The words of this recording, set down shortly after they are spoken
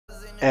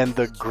And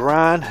the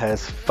grind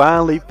has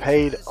finally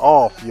paid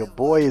off. Your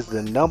boy is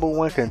the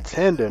 #1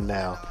 contender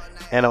now.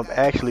 And I'm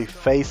actually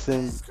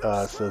facing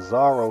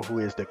Cesaro, who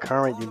is the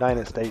current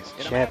United States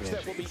champion.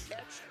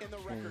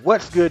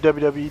 What's good,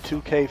 WWE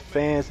 2K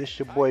fans? It's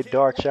your boy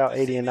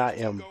Darchout80, and I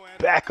am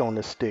back on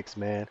the sticks,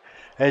 man.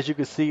 As you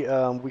can see,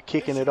 we're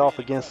kicking it off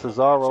against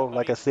Cesaro.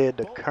 Like I said,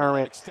 the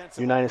current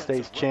United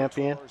States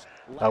champion.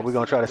 We're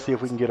going to try to see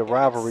if we can get a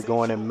rivalry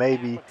going, and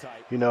maybe,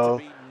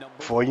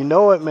 before you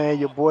know it, man,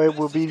 your boy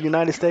will be the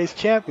United States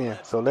champion.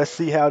 So let's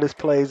see how this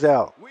plays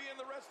out.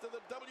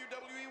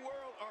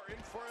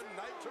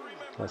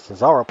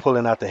 Cesaro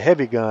pulling out the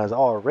heavy guns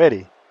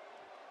already.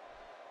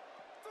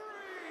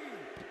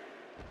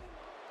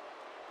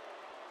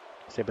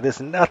 See, but it's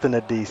nothing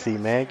to DC,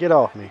 man. Get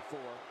off me.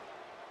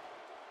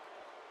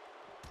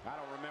 I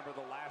don't remember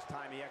the last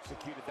time he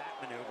executed that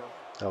maneuver.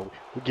 Oh,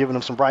 we're giving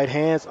him some right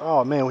hands.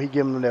 Oh, man, we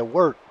giving him that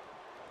work.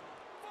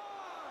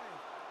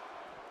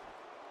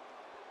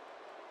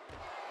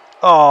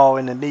 Oh,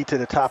 and the knee to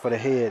the top of the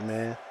head,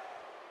 man.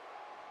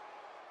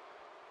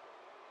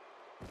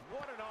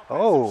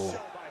 Oh.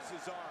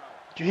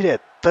 Did you hear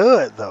that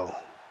thud, though?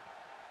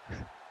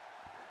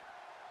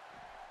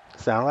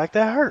 Sound like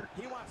that hurt.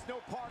 He wants no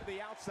part of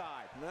the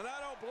outside. And I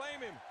don't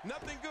blame him.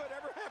 Nothing good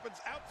ever happens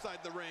outside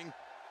the ring.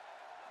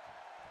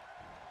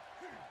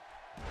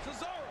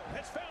 Cesaro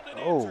has found an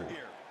answer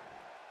here.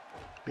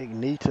 Big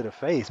knee to the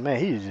face. Man,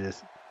 he's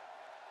just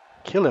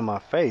killing my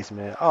face,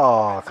 man.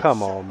 Oh,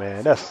 come on,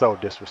 man. That's so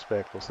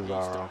disrespectful,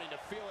 Cesaro.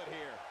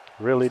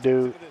 Really,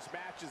 dude? This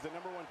match is the #1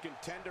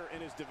 contender in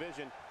his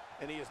division,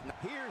 and he is.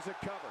 Here's a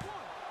cover.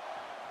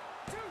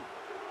 1, 2.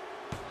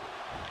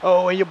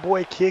 Oh, and your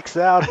boy kicks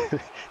out.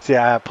 See,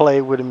 I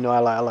played with him. I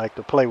like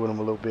to play with him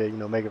a little bit.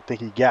 Make him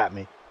think he got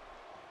me.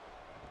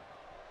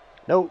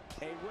 Nope.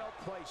 A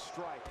well-placed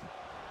strike.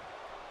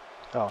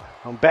 Oh,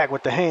 I'm back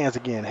with the hands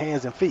again.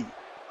 Hands and feet.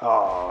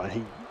 Oh, and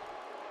he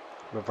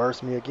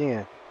reversed me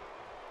again.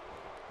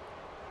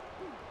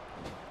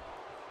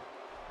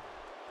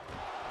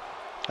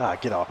 Ah,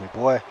 get off me,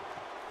 boy.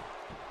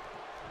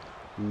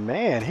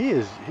 Man, he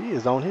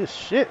is on his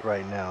shit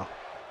right now.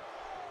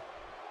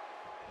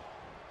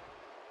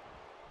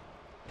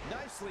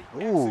 Nicely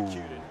Ooh.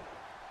 executed.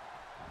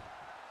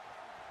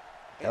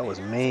 That was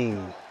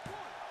mean.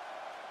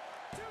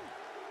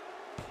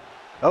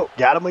 Oh,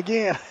 got him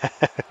again.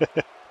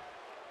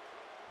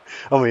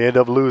 I'm going to end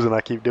up losing.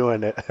 I keep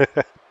doing that.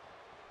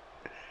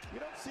 You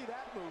don't see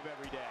that move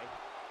every day.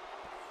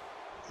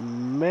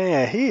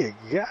 Man, he a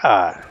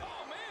god.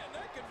 Oh, man,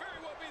 that could very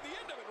well be the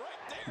end of it right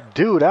there.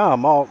 Dude,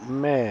 I'm all,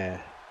 man.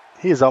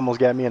 He has almost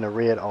got me in the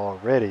red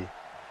already.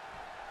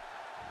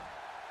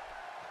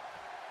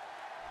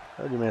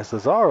 Told you, man,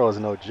 Cesaro is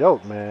no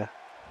joke, man.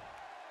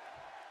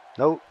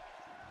 Nope.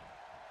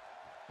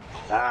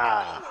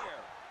 Ah.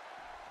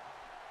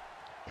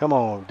 Come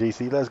on,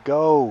 DC, let's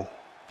go.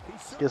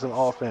 Get some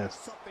offense.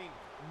 Something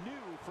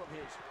new from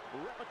his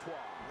repertoire.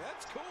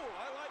 That's cool.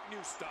 I like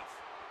new stuff.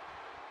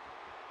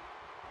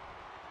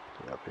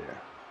 Get up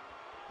here.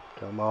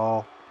 Come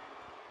on.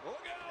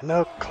 And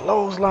the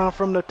clothesline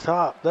from the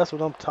top. That's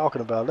what I'm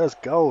talking about. Let's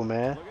go,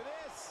 man. Look at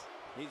this.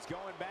 He's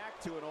going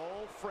back to an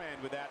old friend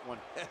with that one.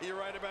 You're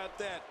right about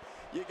that.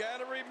 You got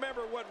to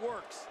remember what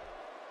works.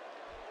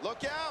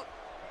 Look out.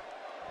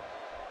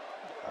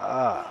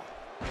 Ah.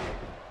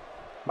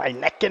 My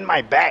neck and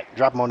my back.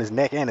 Drop him on his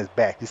neck and his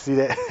back. You see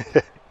that?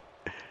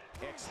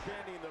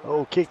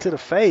 Oh, kick to the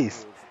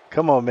face.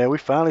 Come on, man. We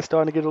finally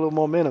starting to get a little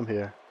momentum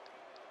here.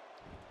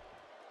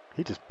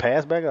 He just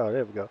passed back out.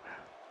 There we go.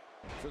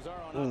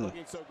 Cesaro not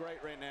looking so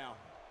great right now.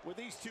 With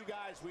these two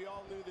guys, we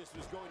all knew this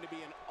was going to be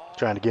an all.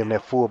 Trying to give him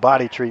that full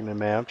body treatment,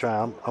 man.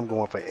 I'm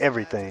going for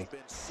everything. It's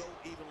been so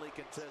evenly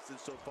contested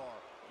so far.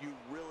 You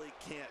really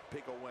can't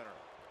pick a winner.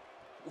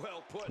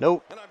 Well put.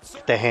 Nope.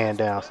 Get the hand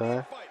down,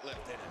 son.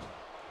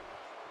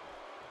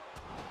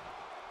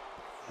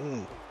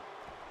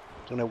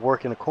 Doing that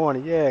work in the corner.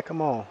 Yeah,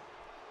 come on.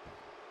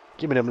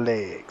 Give me them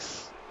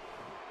legs.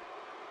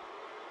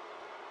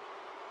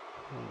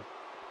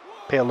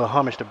 Pay a little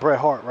homage to Bret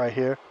Hart right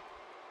here.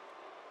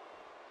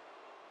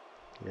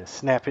 Yeah,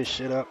 snap his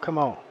shit up. Come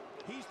on.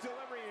 He's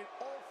delivering an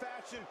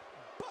old-fashioned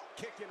butt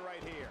kicking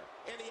right here.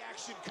 Any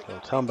action That's what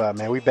I'm talking about,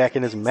 man. We back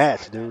in this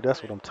match, dude.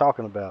 That's what I'm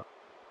talking about.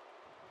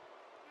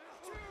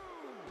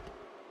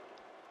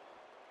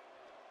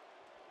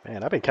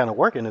 Man, I've been kind of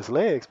working his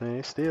legs,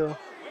 man. Still,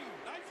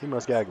 he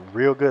must got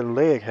real good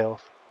leg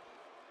health.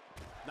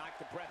 Knock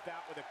the breath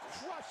out with a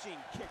crushing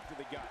kick to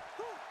the gut.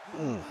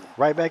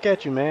 Right back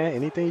at you, man.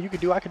 Anything you could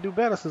do, I could do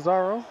better,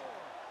 Cesaro.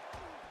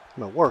 I'm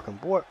gonna work him,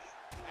 boy.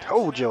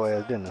 Told your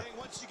ass, didn't I?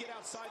 Once you get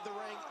outside the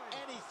ring,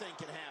 anything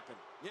can happen.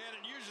 Yeah,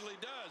 and it usually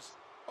does.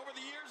 Over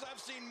the years, I've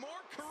seen more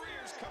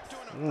careers come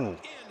to an end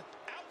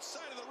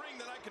outside of the ring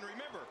than I can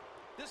remember.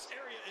 This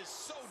area is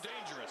so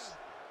dangerous.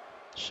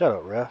 Shut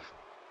up, ref.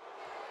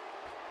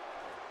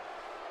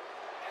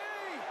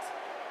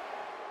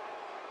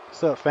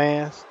 What's up,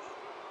 fans?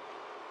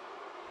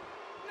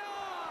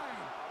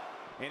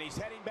 9. And he's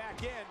heading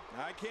back in.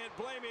 I can't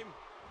blame him.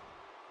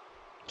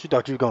 You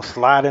thought you was gonna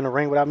slide in the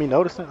ring without me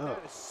noticing?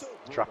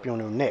 Drop you on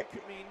your neck.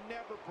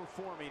 Never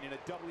performing in a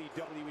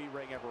WWE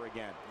ring ever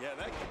again. Yeah,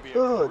 that could be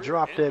a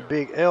Drop that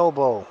big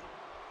elbow.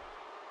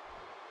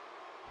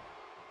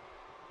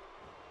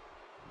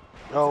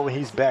 Oh, and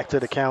he's back to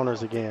the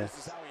counters again.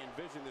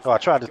 Oh, I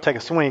tried to take a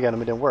swing at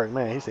him, it didn't work.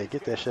 Man, he said,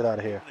 get that shit out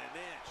of here.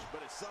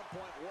 But at some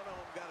point, one of them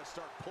got to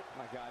start pulling.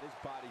 My God, his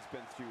body's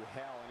been through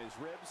hell, and his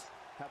ribs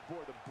have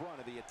bore the brunt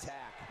of the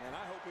attack. And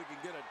I hope we can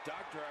get a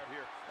doctor out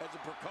here as a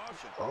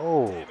precaution.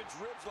 Oh, Damaged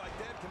ribs like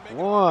that can make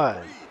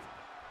one.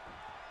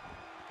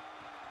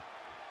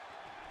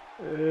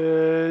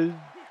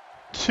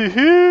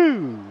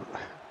 Two.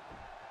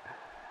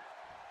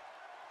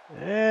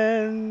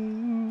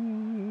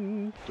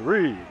 And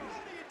three.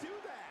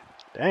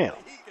 Damn.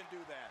 He can do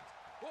that.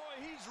 Boy,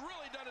 he's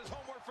really done his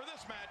homework for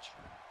this match.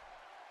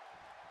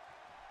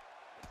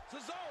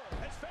 Cesaro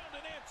has found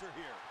an answer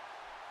here.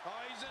 Oh,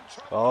 he's in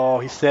trouble. Oh,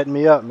 he's setting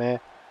me up, man.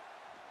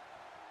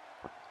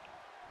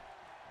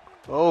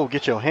 Oh,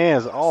 get your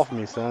hands off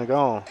me, son. Go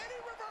on.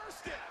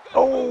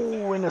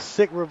 Oh, and a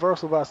sick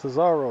reversal by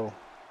Cesaro.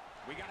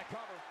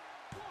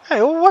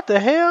 Hey, what the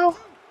hell?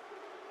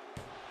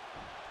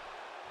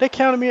 They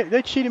counted me.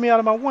 They cheated me out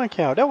of my one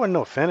count. That wasn't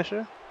no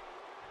finisher.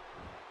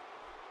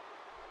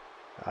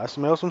 I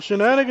smell some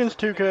shenanigans,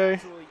 2K.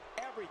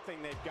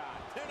 Everything they've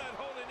got. They're not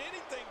holding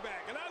anything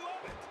back, and I love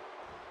it.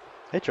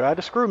 They tried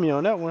to screw me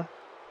on that one.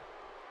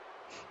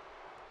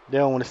 They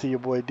don't want to see your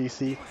boy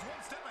DC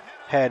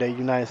had a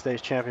United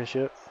States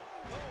Championship.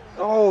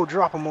 Oh,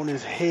 drop him on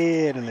his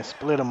head and then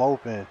split him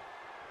open.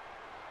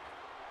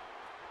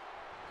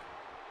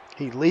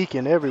 He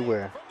leaking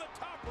everywhere.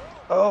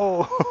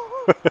 Oh.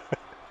 I've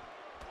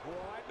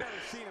never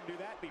seen him do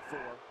that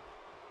before.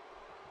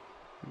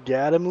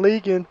 Got him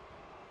leaking.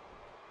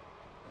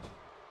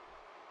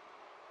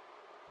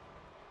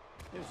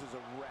 This is a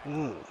wreck.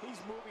 He's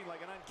moving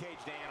like an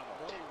uncaged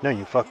animal. No,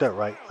 you fucked up,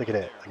 right? Look at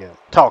that. Look at him.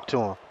 Talk to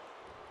him.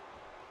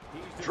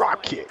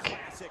 Drop kick.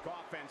 Classic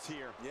offense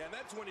here. Yeah, and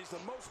that's when he's the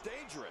most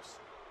dangerous.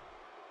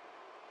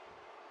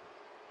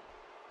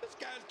 This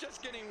guy's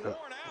just getting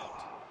worn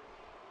out.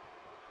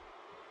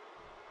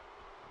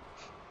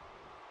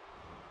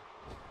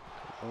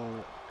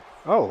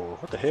 Oh,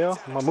 what the hell?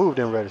 My move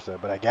didn't register,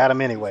 but I got him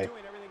anyway.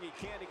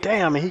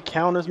 Damn, and he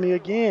counters me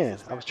again.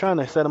 I was trying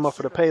to set him up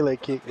for the Pele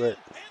kick, but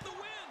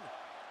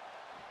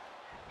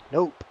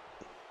nope.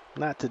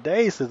 Not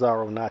today,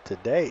 Cesaro, not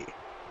today.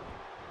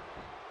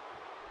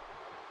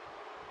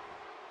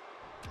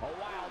 A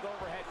wild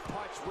overhead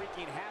punch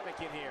wreaking havoc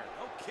in here.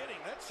 No kidding,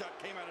 that shot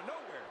came out of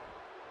nowhere.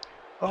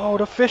 Oh,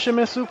 the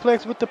fisherman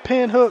suplex with the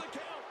pin hook.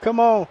 Come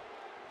on.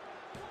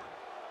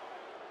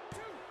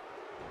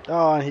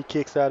 Oh, and he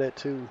kicks out at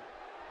 2.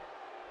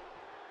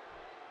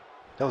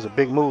 That was a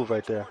big move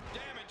right there.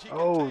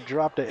 Oh,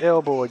 drop the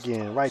elbow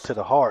again, right to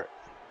the heart.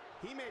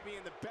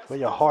 Where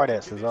your heart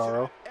at,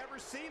 Cesaro?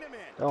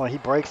 Oh, and he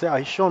breaks out.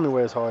 He's showing me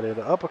where his heart is.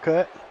 The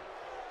uppercut.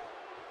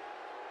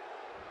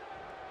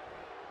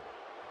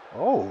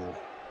 Oh.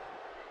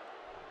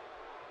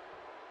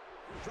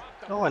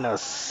 Oh, and a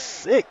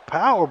sick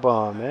power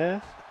bomb,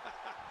 man.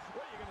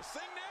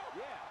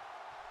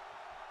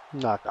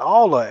 Knocked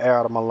all the air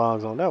out of my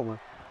lungs on that one.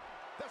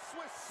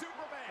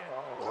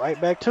 Oh, right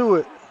back to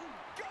it.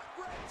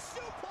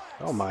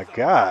 Oh my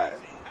God.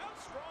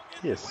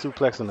 He is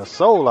suplexing the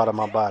soul out of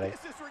my body.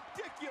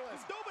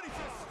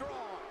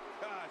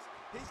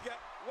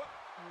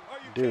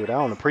 Dude, I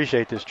don't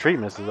appreciate this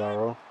treatment,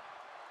 Cesaro.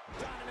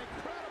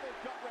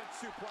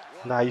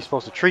 Nah, you're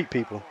supposed to treat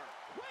people.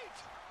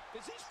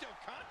 Is he still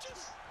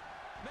conscious?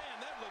 Man,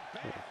 that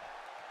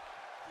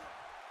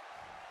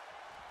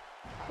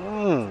looked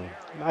bad.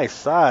 Nice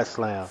side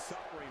slam.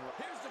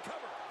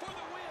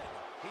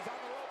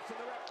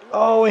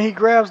 Oh, and he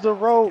grabs the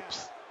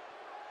ropes.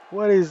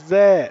 What is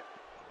that?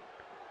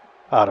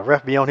 Ah, the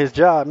ref be on his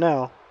job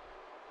now.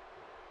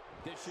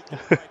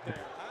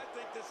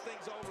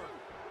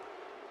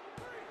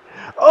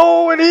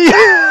 Oh, and he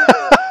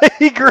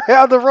he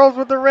grabbed the ropes,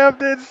 but the ref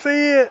didn't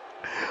see it.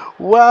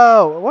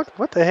 Wow,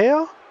 what the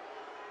hell?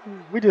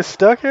 We just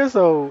stuck here,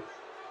 so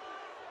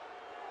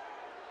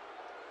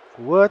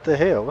what the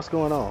hell? What's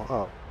going on?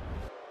 Oh,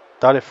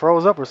 thought it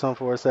froze up or something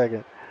for a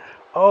second.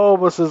 Oh,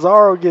 but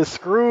Cesaro gets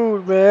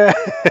screwed, man.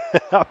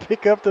 I'll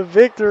pick up the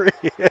victory.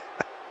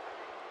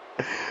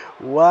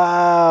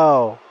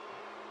 Wow.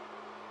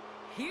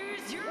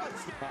 Here's your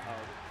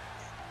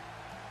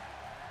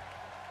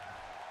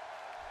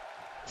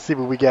See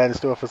what we got in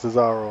store for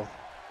Cesaro.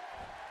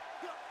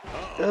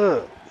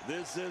 Ugh.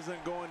 This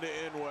isn't going to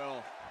end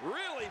well.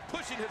 Really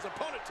pushing his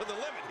opponent to the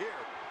limit here.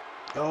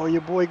 Oh,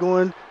 your boy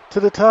going to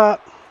the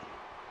top.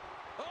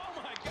 Oh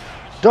my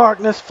gosh.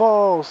 Darkness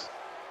falls.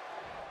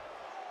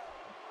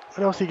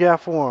 What else he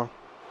got for him?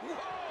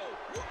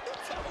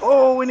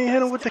 Oh, and he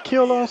hit him with the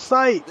kill on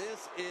sight.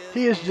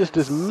 He is just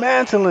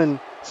dismantling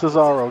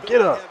Cesaro.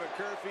 Get up. I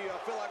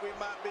feel like we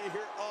might be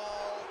here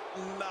all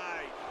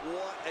night.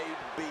 What a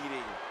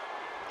beating.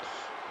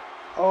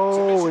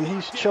 Oh, and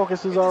he's choking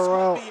Cesaro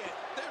out.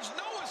 There's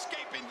no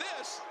escaping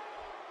this.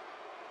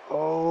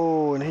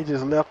 Oh, and he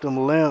just left him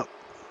limp.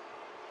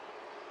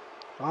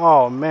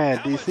 Oh man,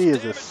 DC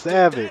is a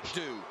savage.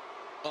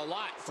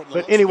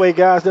 But anyway,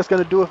 guys, that's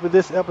going to do it for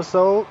this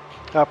episode.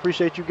 I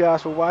appreciate you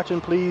guys for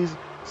watching. Please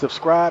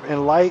subscribe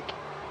and like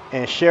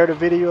and share the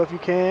video if you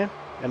can.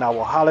 And I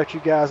will holler at you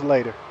guys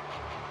later.